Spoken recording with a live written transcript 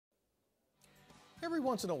Every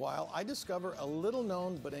once in a while, I discover a little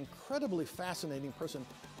known but incredibly fascinating person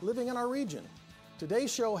living in our region.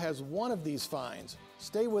 Today's show has one of these finds.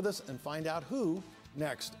 Stay with us and find out who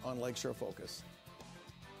next on Lakeshore Focus.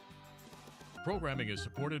 Programming is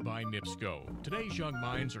supported by NIPSCO. Today's young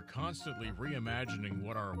minds are constantly reimagining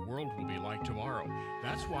what our world will be like tomorrow.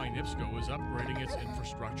 That's why NIPSCO is upgrading its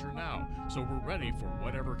infrastructure now, so we're ready for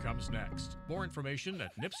whatever comes next. More information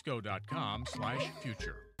at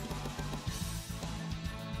nipsco.com/future.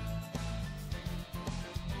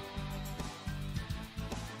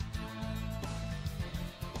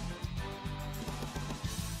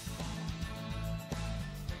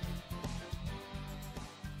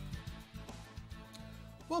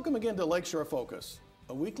 Welcome again to Lakeshore Focus,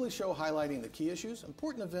 a weekly show highlighting the key issues,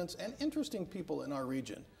 important events, and interesting people in our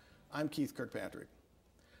region. I'm Keith Kirkpatrick.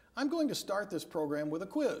 I'm going to start this program with a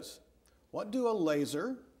quiz. What do a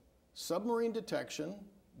laser, submarine detection,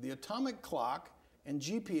 the atomic clock, and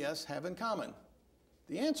GPS have in common?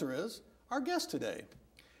 The answer is our guest today.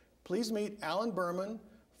 Please meet Alan Berman,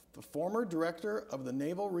 the former director of the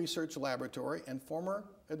Naval Research Laboratory and former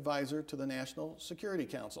advisor to the National Security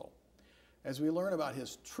Council, as we learn about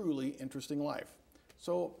his truly interesting life.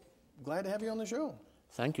 So, glad to have you on the show.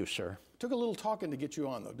 Thank you, sir. Took a little talking to get you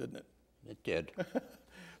on, though, didn't it? It did.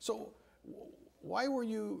 So, why were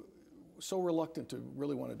you so reluctant to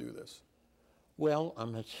really want to do this? Well,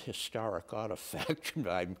 I'm a historic artifact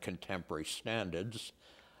by contemporary standards.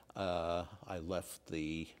 I left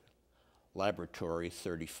the laboratory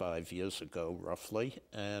 35 years ago, roughly,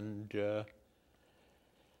 and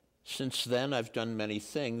since then, I've done many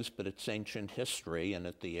things, but it's ancient history, and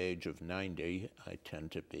at the age of 90, I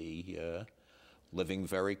tend to be living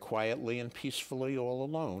very quietly and peacefully all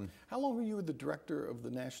alone. How long were you the director of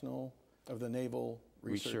the Naval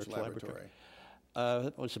Research Laboratory?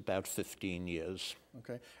 It was about 15 years.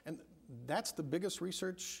 Okay, and that's the biggest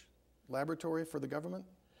research laboratory for the government?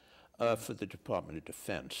 For the Department of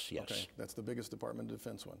Defense, yes. Okay, that's the biggest Department of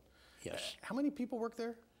Defense one. Yes. How many people work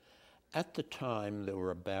there? At the time, there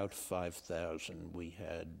were about 5,000. We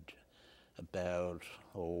had about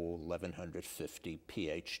 1,150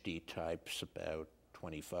 PhD types, about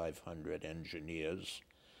 2,500 engineers,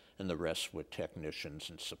 and the rest were technicians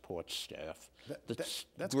and support staff.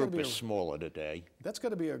 The group is smaller today. That's got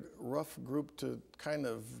to be a rough group to kind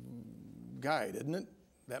of guide, isn't it?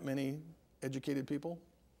 That many educated people?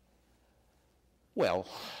 Well,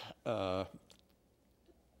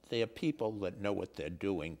 they are people that know what they're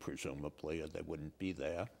doing, presumably, or they wouldn't be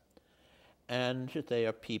there. And they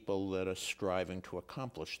are people that are striving to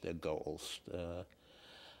accomplish their goals.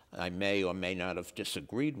 I may or may not have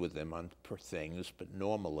disagreed with them on things, but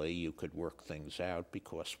normally you could work things out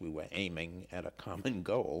because we were aiming at a common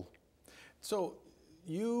goal. So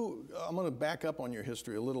I'm going to back up on your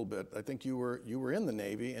history a little bit. I think you were in the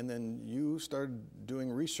Navy, and then you started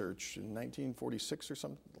doing research in 1946 or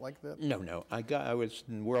something like that? No. I was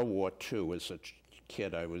in World War II as a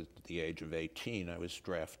kid. I was at the age of 18. I was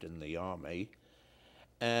drafted in the Army.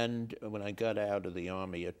 And when I got out of the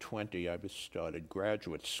Army at 20, I started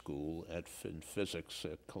graduate school in physics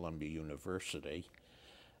at Columbia University.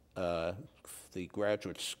 The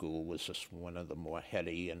graduate school was just one of the more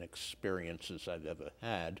heady and experiences I've ever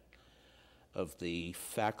had. Of the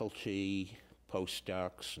faculty,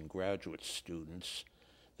 postdocs, and graduate students,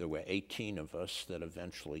 there were 18 of us that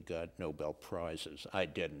eventually got Nobel Prizes. I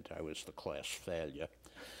didn't. I was the class failure.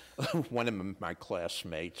 One of my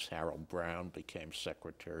classmates, Harold Brown, became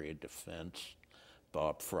Secretary of Defense.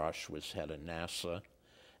 Bob Frosch was head of NASA.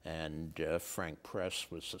 And Frank Press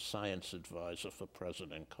was the science advisor for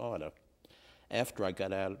President Carter. After I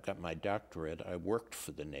got my doctorate, I worked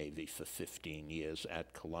for the Navy for 15 years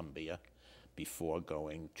at Columbia before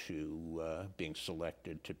going to being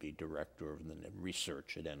selected to be director of the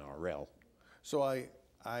research at NRL. So I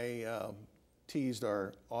teased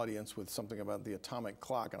our audience with something about the atomic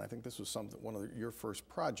clock, and I think this was one of your first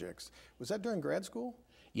projects. Was that during grad school?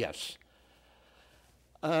 Yes.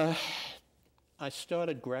 I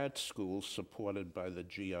started grad school supported by the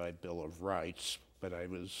GI Bill of Rights, but I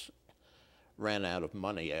ran out of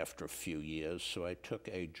money after a few years, so I took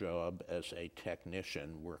a job as a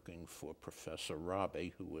technician working for Professor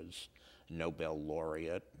Rabi, who was a Nobel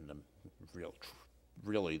laureate and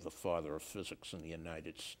really the father of physics in the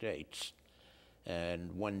United States.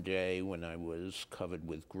 And one day when I was covered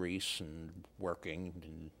with grease and working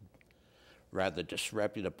and rather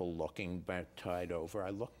disreputable looking, back tied over, I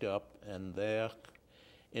looked up, and there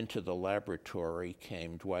into the laboratory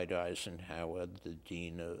came Dwight Eisenhower, the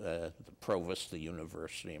dean, the provost of the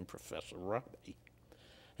university, and Professor Rabi.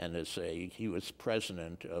 And he was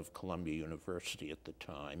president of Columbia University at the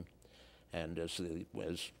time, and as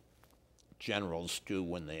generals do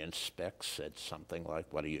when they inspect, said something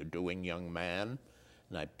like, "What are you doing, young man?"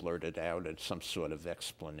 And I blurted out at some sort of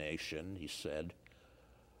explanation. He said,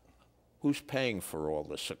 "Who's paying for all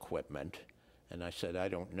this equipment?" And I said, "I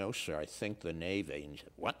don't know, sir. I think the Navy." And he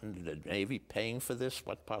said, "What, the Navy paying for this?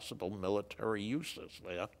 What possible military use is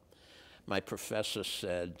there?" My professor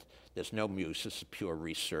said, "There's no use, this is pure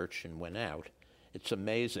research," and went out. It's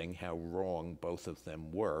amazing how wrong both of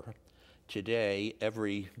them were. Today,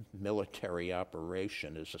 every military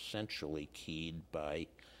operation is essentially keyed by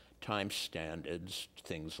time standards,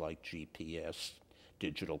 things like GPS,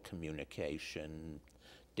 digital communication,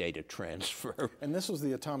 data transfer. And this was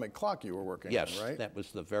the atomic clock you were working Yes, on, right? that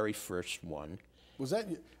was the very first one. Was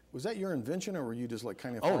that your invention, or were you just like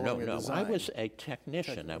kind of Oh, following no, a no. design? I was a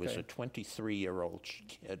technician. I was okay. a 23-year-old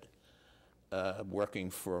kid working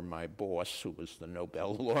for my boss, who was the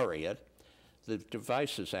Nobel laureate. The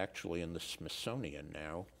device is actually in the Smithsonian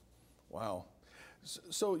now. Wow.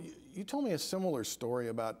 So you told me a similar story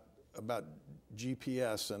about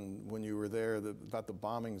GPS and when you were there, about the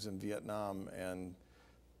bombings in Vietnam. And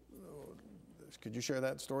could you share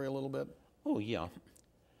that story a little bit? Oh, yeah.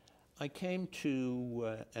 I came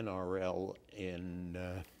to NRL in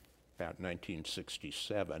about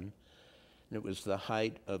 1967, and it was the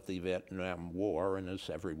height of the Vietnam War, and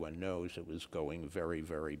as everyone knows, it was going very,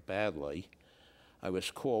 very badly. I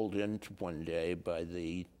was called in one day by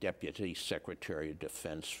the Deputy Secretary of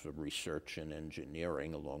Defense for Research and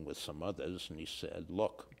Engineering, along with some others, and he said,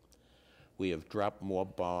 "Look, we have dropped more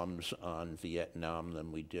bombs on Vietnam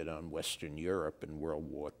than we did on Western Europe in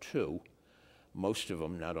World War II. Most of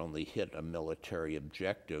them not only hit a military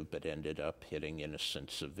objective, but ended up hitting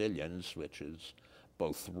innocent civilians, which is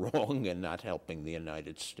both wrong and not helping the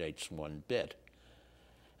United States one bit."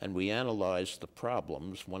 And we analyzed the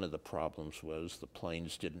problems. One of the problems was the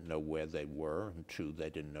planes didn't know where they were, and 2, they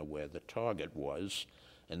didn't know where the target was,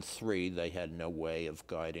 and 3, they had no way of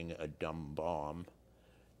guiding a dumb bomb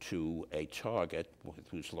to a target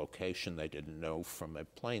whose location they didn't know from a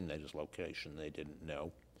plane whose location they didn't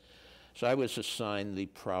know. So I was assigned the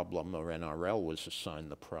problem, or NRL was assigned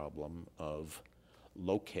the problem, of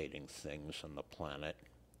locating things on the planet.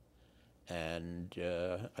 And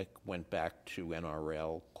I went back to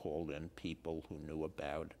NRL, called in people who knew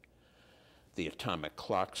about the atomic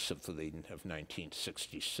clocks of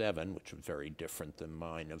 1967, which are very different than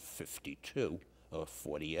mine of 52 or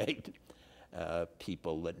 48.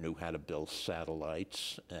 People that knew how to build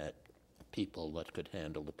satellites, people that could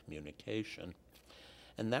handle the communication.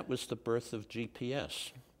 And that was the birth of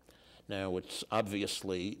GPS. Now, it's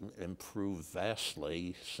obviously improved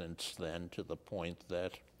vastly since then, to the point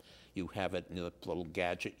that you have it in the little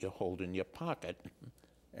gadget you hold in your pocket.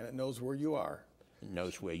 And it knows where you are. It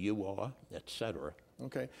knows where you are, etc.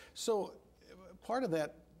 Okay. So part of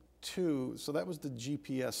that, too, so that was the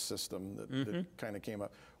GPS system that kind of came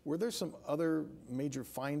up. Were there some other major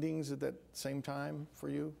findings at that same time for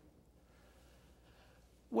you?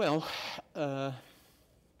 Well,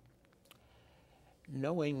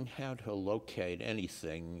 knowing how to locate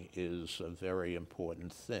anything is a very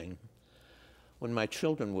important thing. When my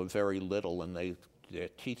children were very little and their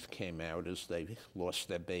teeth came out as they lost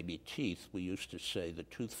their baby teeth, we used to say the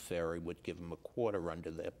tooth fairy would give them a quarter under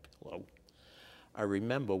their pillow. I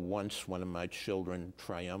remember once one of my children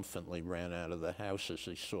triumphantly ran out of the house as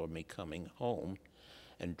he saw me coming home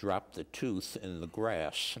and dropped the tooth in the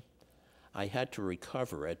grass. I had to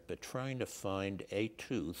recover it, but trying to find a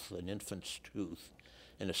tooth, an infant's tooth,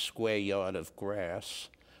 in a square yard of grass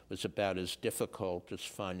was about as difficult as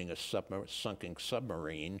finding a sunken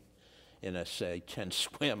submarine in a, say,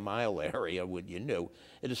 10-square-mile area would you know.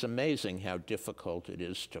 It is amazing how difficult it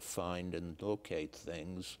is to find and locate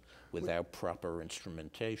things without proper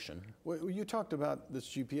instrumentation. Well, you talked about this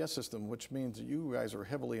GPS system, which means that you guys are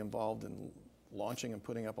heavily involved in launching and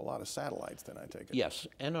putting up a lot of satellites, then I take it? Yes.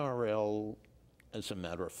 NRL, as a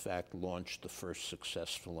matter of fact, launched the first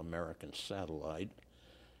successful American satellite.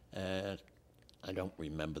 I don't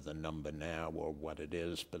remember the number now or what it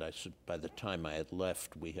is, but by the time I had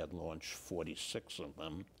left, we had launched 46 of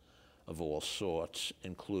them of all sorts,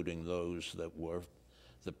 including those that were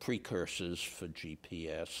the precursors for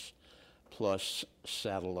GPS, plus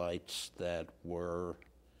satellites that were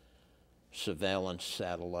surveillance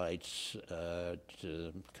satellites,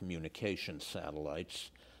 communication satellites.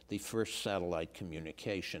 The first satellite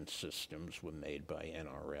communication systems were made by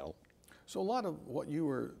NRL. So a lot of what you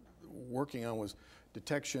were working on was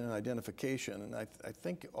detection and identification, and I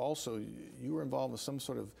think also you were involved with some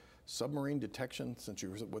sort of submarine detection since you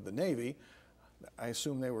were with the Navy. I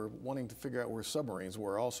assume they were wanting to figure out where submarines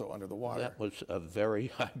were also under the water. That was a very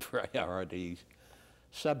high priority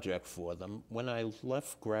subject for them. When I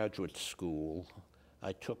left graduate school,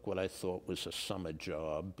 I took what I thought was a summer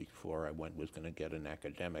job before I was going to get an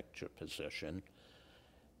academic position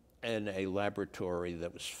in a laboratory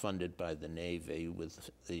that was funded by the Navy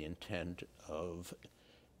with the intent of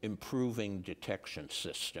improving detection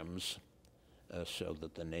systems so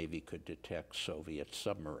that the Navy could detect Soviet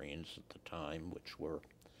submarines at the time, which were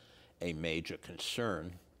a major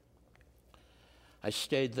concern. I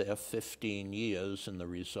stayed there 15 years, and the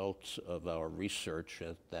results of our research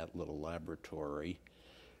at that little laboratory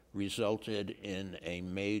resulted in a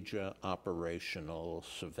major operational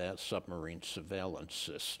submarine surveillance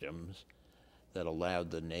system that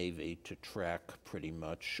allowed the Navy to track pretty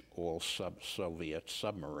much all Soviet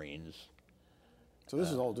submarines. So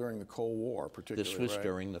this is all during the Cold War, particularly, This was right?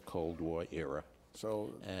 during the Cold War era.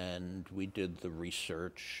 So, And we did the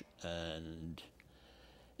research, and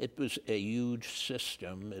it was a huge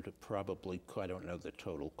system. It would probably, I don't know the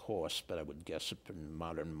total cost, but I would guess in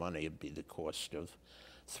modern money it'd be the cost of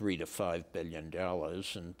 $3 to $5 billion,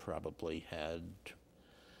 and probably had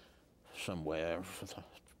somewhere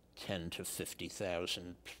 10 to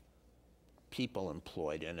 50,000 people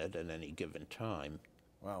employed in it at any given time.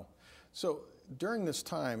 wow. So during this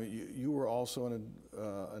time, you were also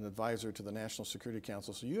an advisor to the National Security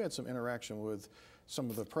Council, so you had some interaction with some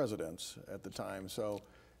of the presidents at the time. So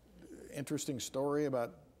interesting story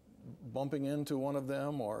about bumping into one of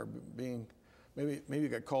them, or being, maybe you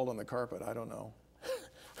got called on the carpet, I don't know,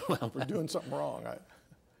 Well, for doing something wrong.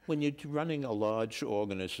 when you're running a large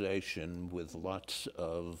organization with lots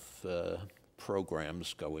of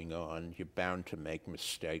programs going on, you're bound to make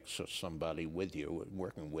mistakes, or somebody with you,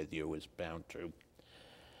 working with you, is bound to.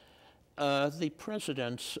 The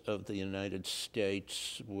presidents of the United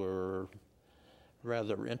States were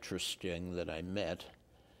rather interesting that I met.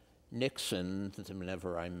 Nixon,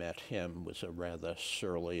 whenever I met him, was a rather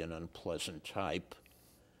surly and unpleasant type,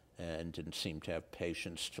 and didn't seem to have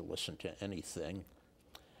patience to listen to anything.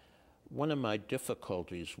 One of my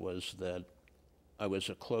difficulties was that I was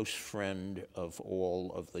a close friend of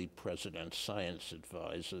all of the president's science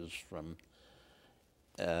advisors, from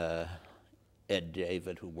Ed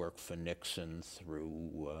David, who worked for Nixon,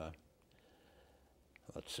 through,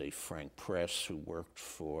 let's say, Frank Press, who worked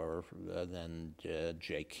for, then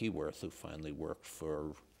Jay Keyworth, who finally worked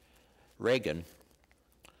for Reagan.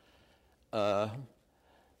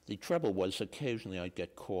 The trouble was, occasionally I'd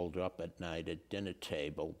get called up at night at dinner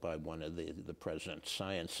table by one of the president's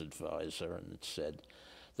science advisor, and it said,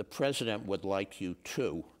 "The president would like you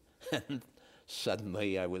too." And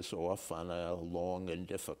suddenly I was off on a long and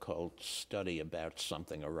difficult study about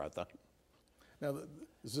something or other. Now,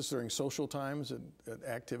 is this during social times at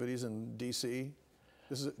activities in D.C.?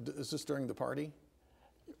 Is this during the party?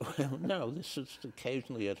 Well, no, this is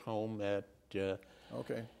occasionally at home at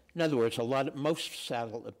Okay. in other words, most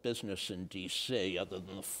satellite business in D.C., other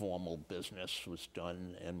than the formal business, was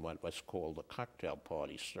done in what was called the cocktail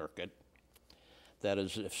party circuit. That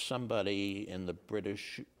is, if somebody in the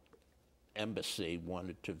British embassy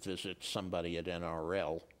wanted to visit somebody at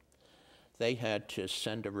NRL, they had to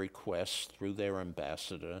send a request through their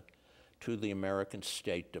ambassador to the American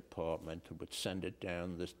State Department, who would send it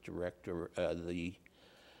down this director,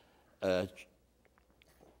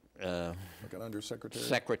 Like an undersecretary?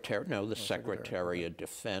 Secretary of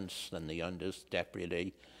Defense, then the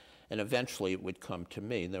Underdeputary, and eventually it would come to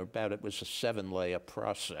me. It was a 7-layer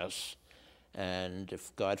process, and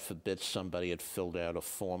if, God forbid, somebody had filled out a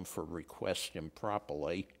form for request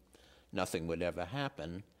improperly, nothing would ever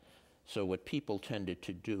happen. So what people tended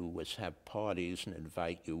to do was have parties and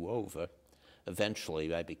invite you over.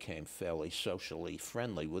 Eventually, I became fairly socially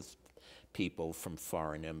friendly with people from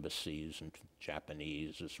foreign embassies, and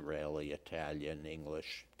Japanese, Israeli, Italian,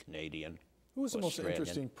 English, Canadian, Who was the most Australian.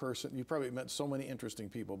 interesting person? You probably met so many interesting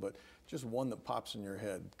people, but just one that pops in your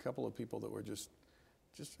head. A couple of people that were just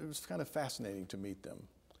it was kind of fascinating to meet them.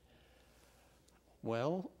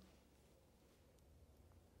 Well,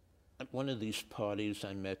 at one of these parties,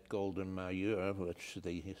 I met Golda Meir, which is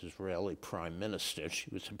the Israeli prime minister. She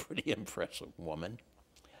was a pretty impressive woman.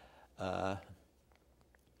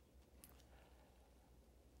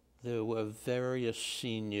 There were various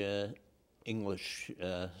senior English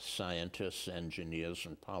scientists, engineers,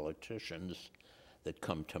 and politicians that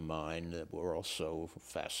come to mind that were also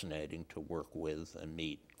fascinating to work with and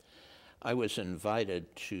meet. I was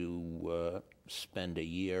invited to spend a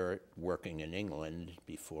year working in England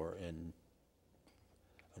before in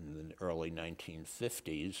the early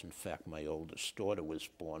 1950s. In fact, my oldest daughter was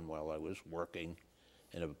born while I was working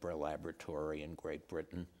in a laboratory in Great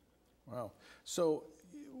Britain. Wow. So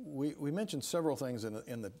we mentioned several things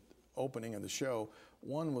in the opening of the show.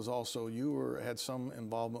 One was also had some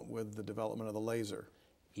involvement with the development of the laser.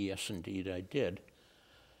 Yes, indeed, I did.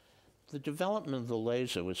 The development of the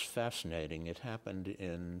laser was fascinating. It happened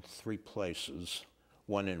in 3 places.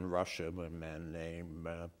 One in Russia, where a man named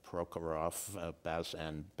Prokhorov,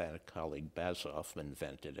 and colleague Bazov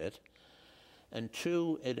invented it. And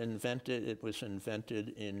 2, it was invented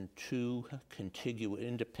in 2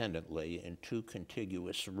 independently in 2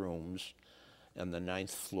 contiguous rooms on the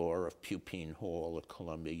 9th floor of Pupin Hall at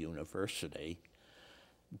Columbia University.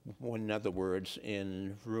 In other words,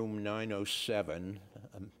 in room 907,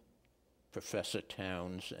 Professor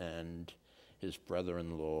Towns and his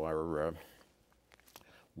brother-in-law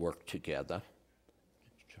worked together.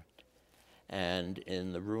 And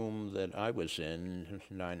in the room that I was in,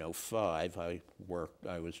 905, I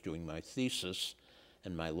was doing my thesis,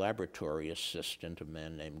 and my laboratory assistant, a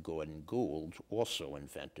man named Gordon Gould, also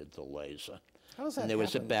invented the laser. How does that and there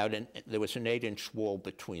happen? There was an 8-inch wall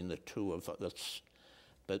between the 2 of us,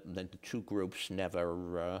 but the 2 groups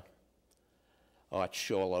never. Art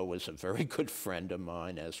Schorlow was a very good friend of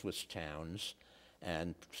mine, as was Towns,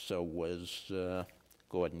 and so was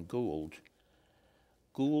Gordon Gould.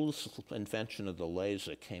 Gould's invention of the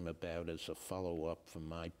laser came about as a follow-up from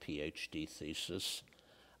my PhD thesis.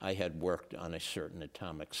 I had worked on a certain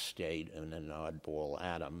atomic state in an oddball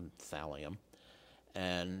atom, thallium,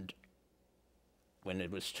 and when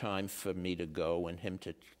it was time for me to go and him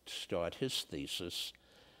to start his thesis,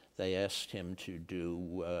 they asked him to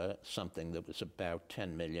do something that was about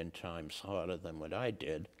 10 million times harder than what I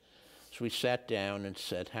did. So we sat down and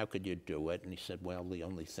said, how could you do it? And he said, well, the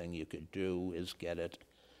only thing you could do is get it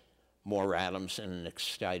more atoms in an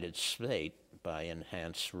excited state by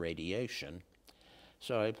enhanced radiation.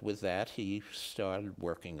 So with that, he started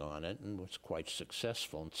working on it and was quite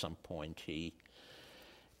successful. At some point, he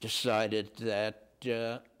decided that,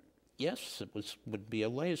 yes, would be a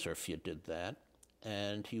laser if you did that.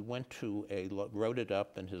 And he wrote it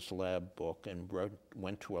up in his lab book and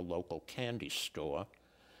went to a local candy store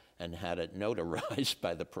and had it notarized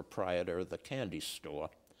by the proprietor of the candy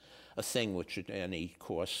store, a thing which any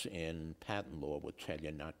course in patent law would tell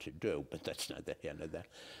you not to do, but that's not the end of that.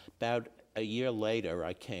 About a year later,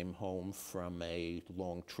 I came home from a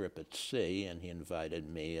long trip at sea, and he invited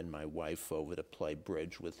me and my wife over to play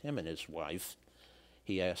bridge with him and his wife.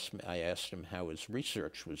 I asked him how his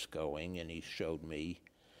research was going, and he showed me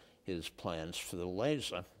his plans for the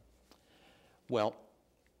laser. Well,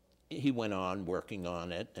 he went on working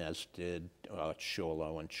on it, as did Art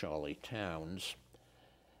Schorlow and Charlie Towns.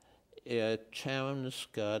 Towns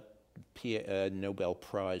got a Nobel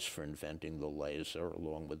Prize for inventing the laser,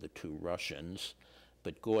 along with the 2 Russians,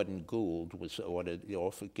 but Gordon Gould was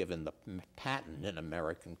given the patent in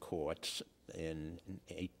American courts in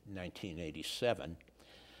 1987.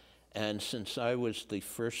 And since I was the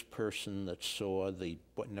first person that saw the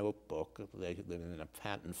notebook in a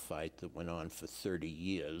patent fight that went on for 30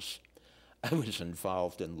 years, I was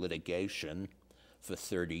involved in litigation for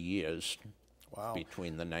 30 years. Wow.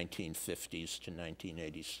 Between the 1950s to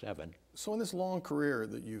 1987. So in this long career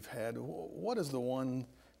that you've had, what is the one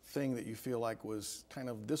thing that you feel like was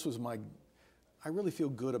I really feel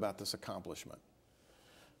good about this accomplishment?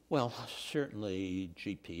 Well, certainly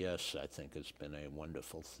GPS, I think, has been a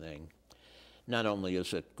wonderful thing. Not only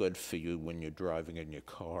is it good for you when you're driving in your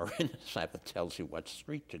car and it tells you what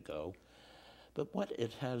street to go, but what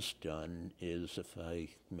it has done is, if I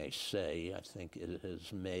may say, I think it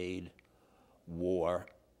has made war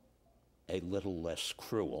a little less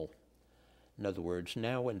cruel. In other words,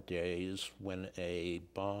 nowadays, when a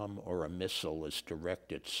bomb or a missile is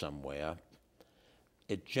directed somewhere,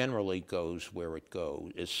 it generally goes where it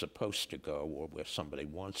is supposed to go, or where somebody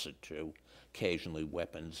wants it to. Occasionally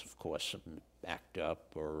weapons, of course, act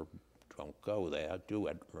up or don't go there, do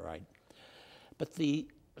it right. But the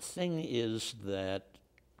thing is that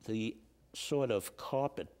the sort of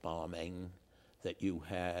carpet bombing that you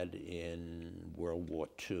had in World War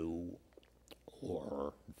II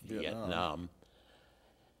or Vietnam,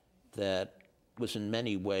 that was in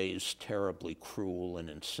many ways terribly cruel and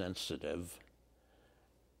insensitive,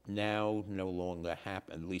 now no longer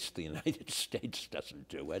happen. At least the United States doesn't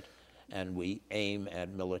do it, and we aim at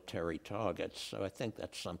military targets. So I think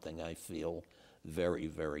that's something I feel very,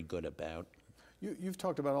 very good about. You've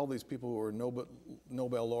talked about all these people who are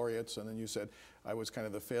Nobel laureates, and then you said I was kind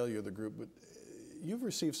of the failure of the group, but you've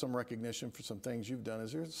received some recognition for some things you've done.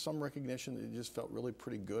 Is there some recognition that you just felt really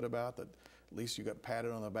pretty good about, that at least you got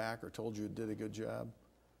patted on the back or told you did a good job?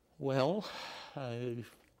 Well,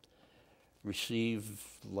 received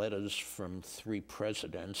letters from 3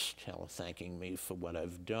 presidents thanking me for what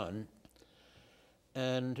I've done.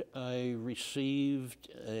 And I received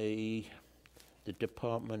the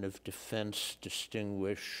Department of Defense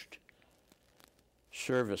Distinguished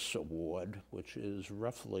Service Award, which is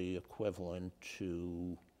roughly equivalent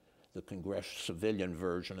to the civilian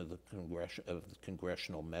version of the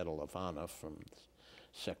Congressional Medal of Honor from the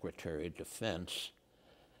Secretary of Defense.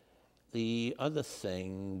 The other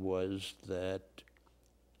thing was that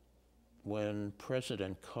when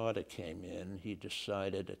President Carter came in, he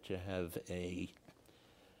decided to have a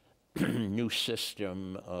new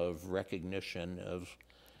system of recognition of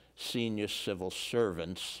senior civil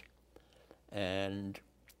servants, and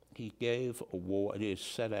he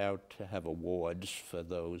set out to have awards for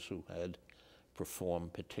those who had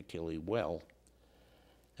performed particularly well.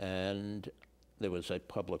 And there was a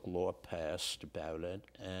public law passed about it,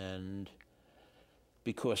 and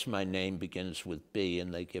because my name begins with B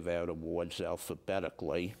and they give out awards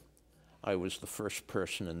alphabetically, I was the first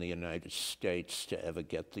person in the United States to ever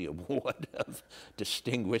get the award of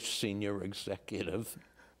Distinguished Senior Executive.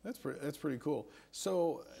 That's pretty cool.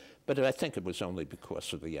 So, but I think it was only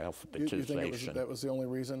because of the alphabetization. You think that was the only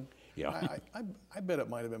reason? Yeah. I bet it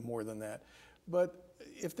might have been more than that. But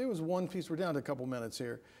if there was one piece, we're down to a couple minutes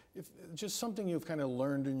here, if just something you've kind of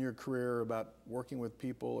learned in your career about working with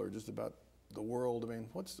people or just about the world, I mean,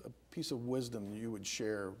 what's a piece of wisdom you would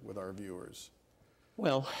share with our viewers?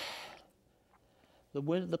 Well,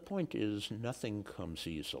 the point is nothing comes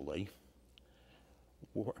easily.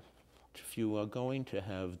 If you are going to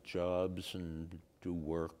have jobs and do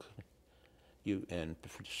work and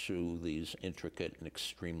pursue these intricate and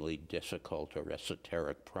extremely difficult or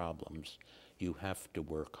esoteric problems, you have to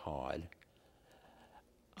work hard.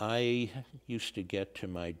 I used to get to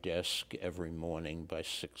my desk every morning by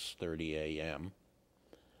 6:30 a.m.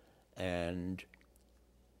 and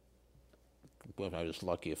well, I was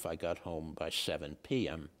lucky if I got home by 7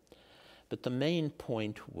 p.m. But the main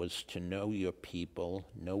point was to know your people,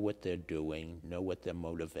 know what they're doing, know what their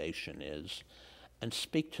motivation is, and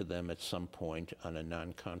speak to them at some point on a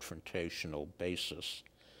non-confrontational basis.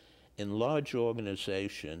 In large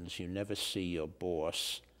organizations, you never see your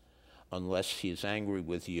boss unless he's angry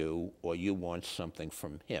with you or you want something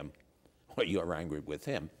from him, or you're angry with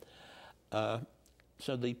him.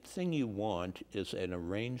 So the thing you want is an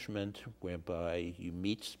arrangement whereby you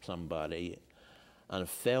meet somebody on a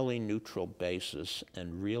fairly neutral basis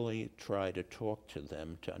and really try to talk to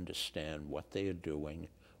them to understand what they are doing,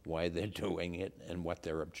 why they're doing it, and what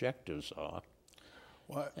their objectives are.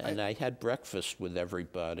 Well, I had breakfast with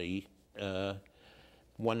everybody,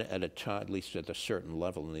 one at a time, at least at a certain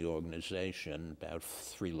level in the organization, about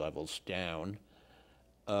 3 levels down,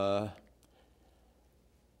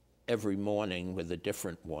 every morning with a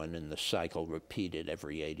different one, and the cycle repeated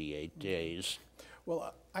every 88 days.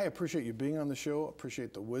 Well, I appreciate you being on the show,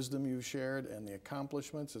 appreciate the wisdom you've shared and the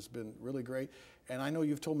accomplishments. It's been really great. And I know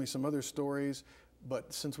you've told me some other stories,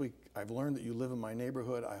 but since I've learned that you live in my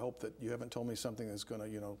neighborhood, I hope that you haven't told me something that's going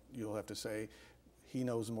to, you'll have to say, he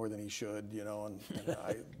knows more than he should, and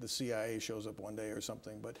the CIA shows up one day or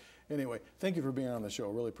something. But anyway, thank you for being on the show.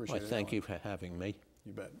 Really appreciate it. Well, thank you for having me.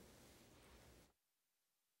 You bet.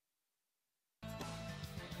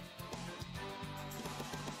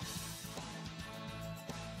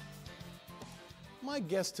 My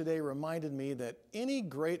guest today reminded me that any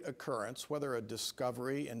great occurrence, whether a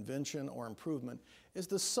discovery, invention, or improvement, is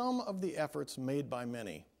the sum of the efforts made by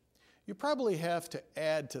many. You probably have to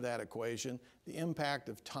add to that equation the impact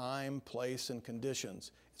of time, place, and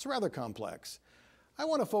conditions. It's rather complex. I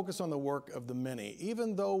want to focus on the work of the many,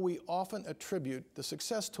 even though we often attribute the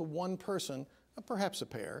success to one person, perhaps a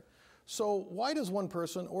pair. So why does one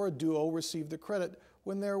person or a duo receive the credit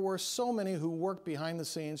when there were so many who worked behind the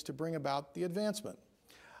scenes to bring about the advancement?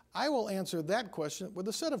 I will answer that question with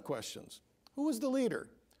a set of questions. Who was the leader?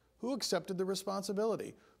 Who accepted the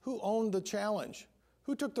responsibility? Who owned the challenge?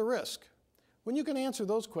 Who took the risk? When you can answer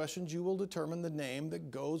those questions, you will determine the name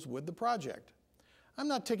that goes with the project. I'm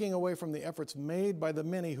not taking away from the efforts made by the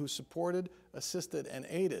many who supported, assisted, and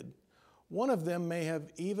aided. One of them may have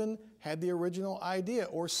even had the original idea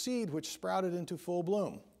or seed which sprouted into full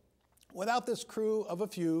bloom. Without this crew of a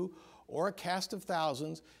few or a cast of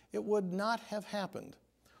thousands, it would not have happened.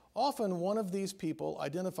 Often one of these people,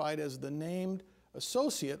 identified as the named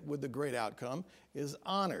associate with the great outcome, is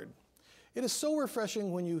honored. It is so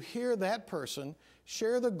refreshing when you hear that person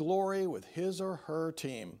share the glory with his or her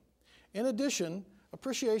team. In addition,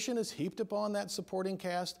 appreciation is heaped upon that supporting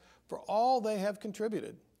cast for all they have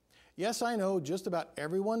contributed. Yes, I know just about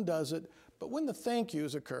everyone does it, But when the thank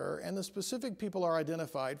yous occur and the specific people are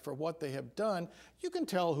identified for what they have done, you can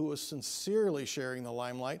tell who is sincerely sharing the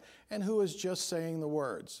limelight and who is just saying the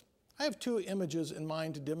words. I have two images in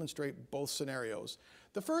mind to demonstrate both scenarios.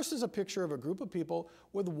 The first is a picture of a group of people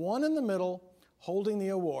with one in the middle holding the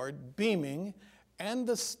award, beaming, and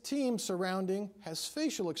the team surrounding has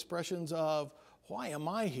facial expressions of, "Why am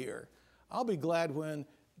I here? I'll be glad when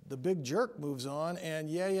the big jerk moves on, and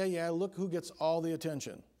yeah, look who gets all the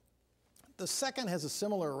attention." The second has a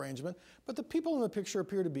similar arrangement, but the people in the picture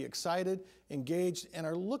appear to be excited, engaged, and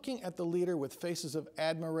are looking at the leader with faces of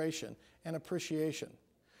admiration and appreciation.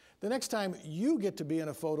 The next time you get to be in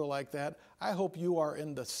a photo like that, I hope you are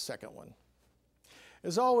in the second one.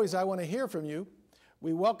 As always, I want to hear from you.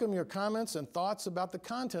 We welcome your comments and thoughts about the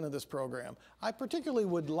content of this program. I particularly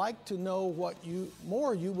would like to know what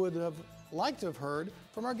more you would have liked to have heard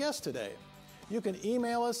from our guest today. You can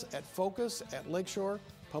email us at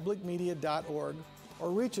focus@lakeshorepublicmedia.org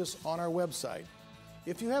or reach us on our website.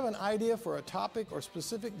 If you have an idea for a topic or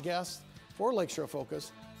specific guest for Lakeshore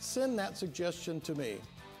Focus, send that suggestion to me.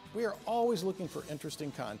 We are always looking for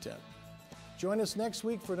interesting content. Join us next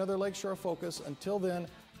week for another Lakeshore Focus. Until then,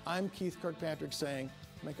 I'm Keith Kirkpatrick saying,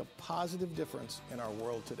 make a positive difference in our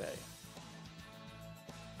world today.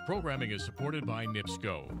 Programming is supported by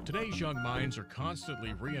NIPSCO. Today's young minds are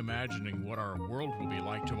constantly reimagining what our world will be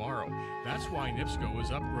like tomorrow. That's why NIPSCO is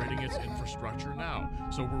upgrading its infrastructure now,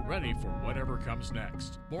 so we're ready for whatever comes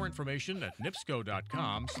next. More information at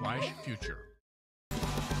nipsco.com/future.